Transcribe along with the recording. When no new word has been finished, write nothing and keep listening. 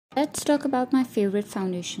Let's talk about my favorite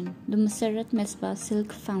foundation, the Masarrat Misbah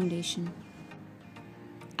Silk Foundation.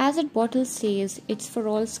 As its bottle says, it's for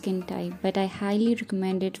all skin type, but I highly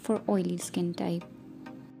recommend it for oily skin type.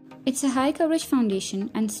 It's a high coverage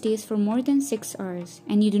foundation and stays for more than 6 hours,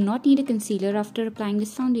 and you do not need a concealer after applying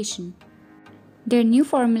this foundation. Their new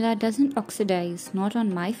formula doesn't oxidize, not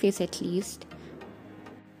on my face at least.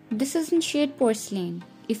 This is in shade Porcelain.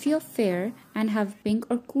 If you're fair and have pink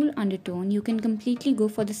or cool undertone, you can completely go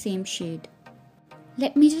for the same shade.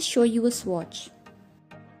 Let me just show you a swatch.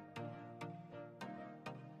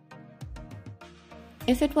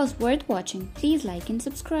 If it was worth watching, please like and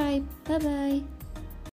subscribe. Bye bye.